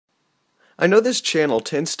I know this channel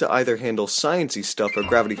tends to either handle sciencey stuff or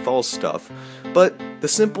Gravity Falls stuff, but the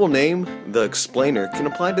simple name, The Explainer, can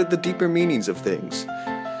apply to the deeper meanings of things.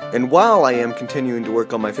 And while I am continuing to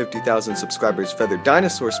work on my 50,000 subscribers Feathered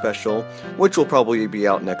Dinosaur special, which will probably be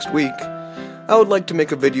out next week, I would like to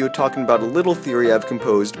make a video talking about a little theory I've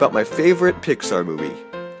composed about my favorite Pixar movie,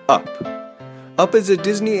 Up. Up is a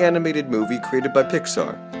Disney animated movie created by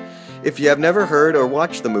Pixar. If you have never heard or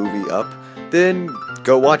watched the movie Up, then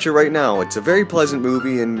go watch it right now. It's a very pleasant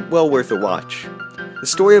movie and well worth a watch. The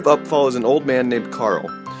story of Up follows an old man named Carl.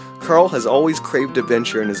 Carl has always craved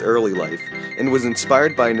adventure in his early life, and was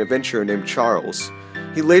inspired by an adventurer named Charles.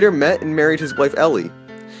 He later met and married his wife Ellie.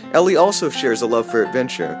 Ellie also shares a love for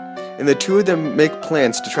adventure, and the two of them make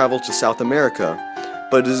plans to travel to South America.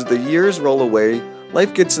 But as the years roll away,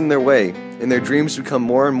 life gets in their way, and their dreams become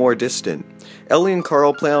more and more distant. Ellie and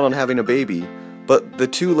Carl plan on having a baby, but the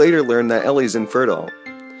two later learn that Ellie's infertile,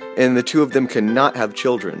 and the two of them cannot have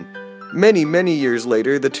children. Many years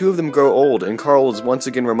later, the two of them grow old, and Carl is once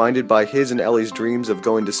again reminded by his and Ellie's dreams of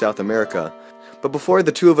going to South America. But before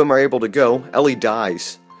the two of them are able to go, Ellie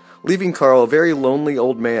dies, leaving Carl a very lonely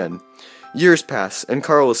old man. Years pass, and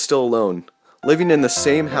Carl is still alone, living in the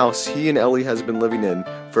same house he and Ellie has been living in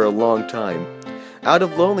for a long time. Out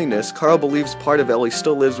of loneliness, Carl believes part of Ellie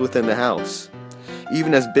still lives within the house.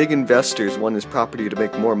 Even as big investors want his property to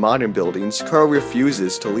make more modern buildings, Carl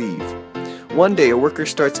refuses to leave. One day, a worker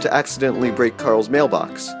starts to accidentally break Carl's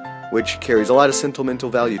mailbox, which carries a lot of sentimental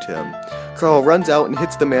value to him. Carl runs out and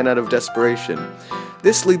hits the man out of desperation.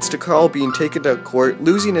 This leads to Carl being taken to court,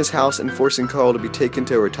 losing his house and forcing Carl to be taken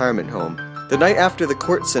to a retirement home. The night after the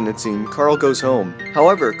court sentencing, Carl goes home.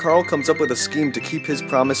 However, Carl comes up with a scheme to keep his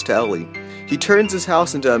promise to Ellie. He turns his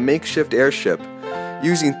house into a makeshift airship,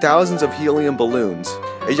 using thousands of helium balloons.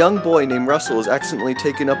 A young boy named Russell is accidentally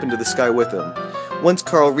taken up into the sky with him. Once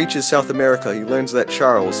Carl reaches South America, he learns that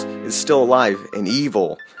Charles is still alive and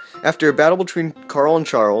evil. After a battle between Carl and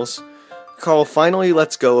Charles, Carl finally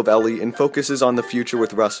lets go of Ellie and focuses on the future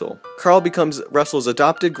with Russell. Carl becomes Russell's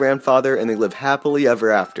adopted grandfather, and they live happily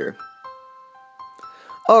ever after.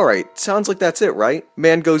 Alright, sounds like that's it, right?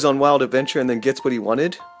 Man goes on wild adventure and then gets what he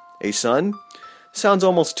wanted? A son? Sounds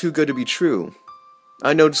almost too good to be true.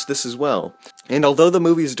 I noticed this as well. And although the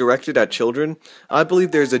movie is directed at children, I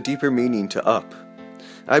believe there's a deeper meaning to Up.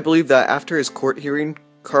 I believe that after his court hearing,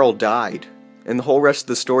 Carl died, and the whole rest of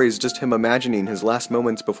the story is just him imagining his last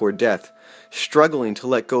moments before death, struggling to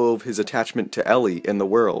let go of his attachment to Ellie and the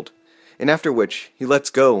world, and after which he lets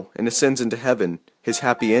go and ascends into heaven, his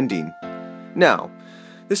happy ending. Now,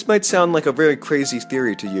 this might sound like a very crazy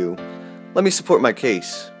theory to you. Let me support my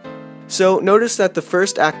case. So, notice that the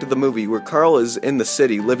first act of the movie, where Carl is in the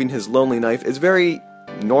city living his lonely life, is very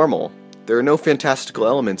normal. There are no fantastical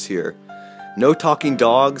elements here. No talking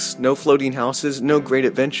dogs, no floating houses, no great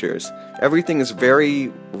adventures. Everything is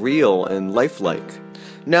very real and lifelike.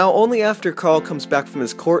 Now, only after Carl comes back from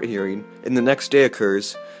his court hearing, and the next day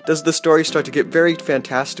occurs, does the story start to get very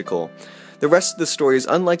fantastical. The rest of the story is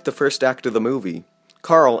unlike the first act of the movie.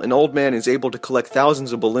 Carl, an old man, is able to collect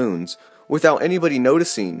thousands of balloons without anybody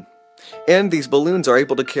noticing. And these balloons are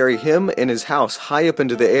able to carry him and his house high up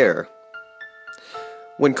into the air.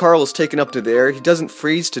 When Carl is taken up to the air, he doesn't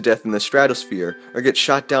freeze to death in the stratosphere or get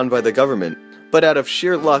shot down by the government. But out of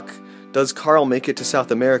sheer luck, does Carl make it to South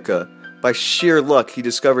America. By sheer luck, he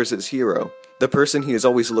discovers his hero, the person he has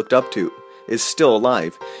always looked up to, is still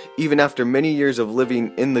alive, even after many years of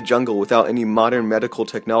living in the jungle without any modern medical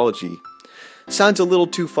technology. Sounds a little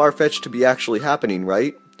too far-fetched to be actually happening,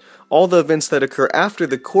 right? All the events that occur after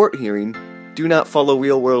the court hearing do not follow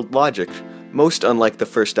real-world logic, most unlike the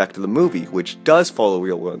first act of the movie, which does follow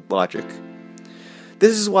real-world logic.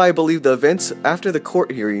 This is why I believe the events after the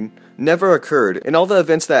court hearing never occurred, and all the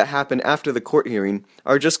events that happen after the court hearing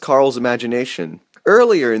are just Carl's imagination.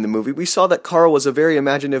 Earlier in the movie, we saw that Carl was a very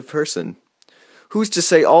imaginative person. Who's to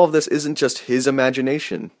say all of this isn't just his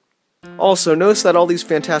imagination? Also, notice that all these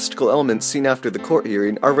fantastical elements seen after the court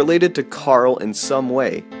hearing are related to Carl in some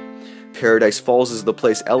way. Paradise Falls is the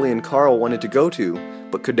place Ellie and Carl wanted to go to,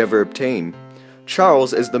 but could never obtain.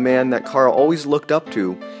 Charles is the man that Carl always looked up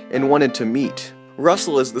to and wanted to meet.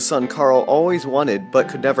 Russell is the son Carl always wanted but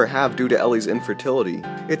could never have due to Ellie's infertility.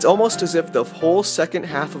 It's almost as if the whole second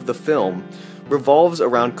half of the film revolves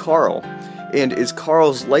around Carl, and is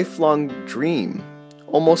Carl's lifelong dream,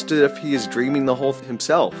 almost as if he is dreaming the whole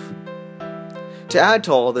himself. To add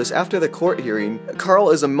to all this, after the court hearing, Carl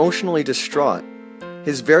is emotionally distraught.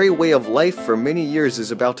 His very way of life for many years is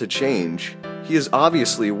about to change. He is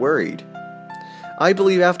obviously worried. I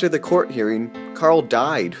believe after the court hearing, Carl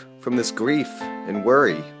died from this grief and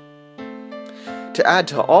worry. To add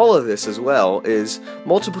to all of this as well is,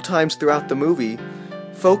 multiple times throughout the movie,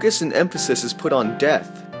 focus and emphasis is put on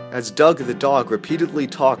death, as Doug the dog repeatedly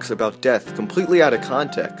talks about death completely out of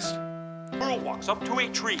context. Squirrel walks up to a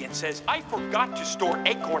tree and says, "I forgot to store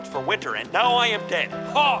acorns for winter and now I am dead."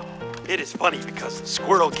 Ha! It is funny because the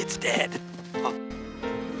squirrel gets dead. Huh.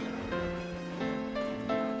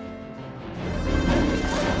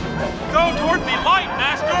 Go toward the light,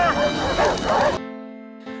 master!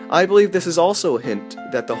 I believe this is also a hint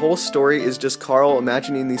that the whole story is just Carl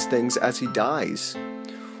imagining these things as he dies.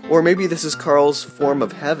 Or maybe this is Carl's form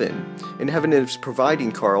of heaven, and heaven is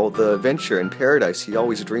providing Carl the adventure and paradise he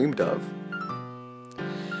always dreamed of.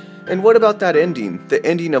 And what about that ending? The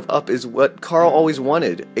ending of Up is what Carl always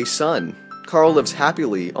wanted, a son. Carl lives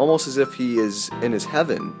happily, almost as if he is in his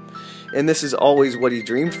heaven, and this is always what he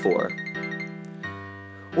dreamed for.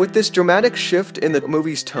 With this dramatic shift in the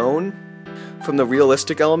movie's tone, from the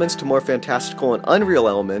realistic elements to more fantastical and unreal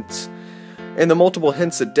elements, and the multiple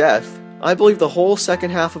hints at death, I believe the whole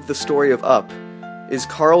second half of the story of Up is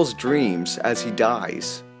Carl's dreams as he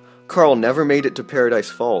dies. Carl never made it to Paradise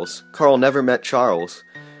Falls, Carl never met Charles,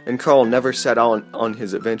 and Carl never set out on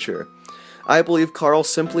his adventure. I believe Carl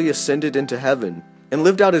simply ascended into heaven, and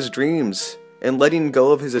lived out his dreams, and letting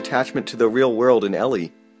go of his attachment to the real world and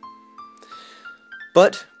Ellie.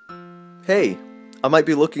 But, hey, I might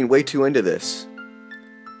be looking way too into this.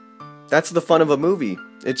 That's the fun of a movie.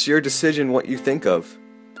 It's your decision what you think of,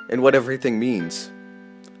 and what everything means.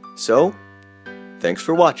 So, thanks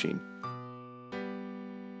for watching.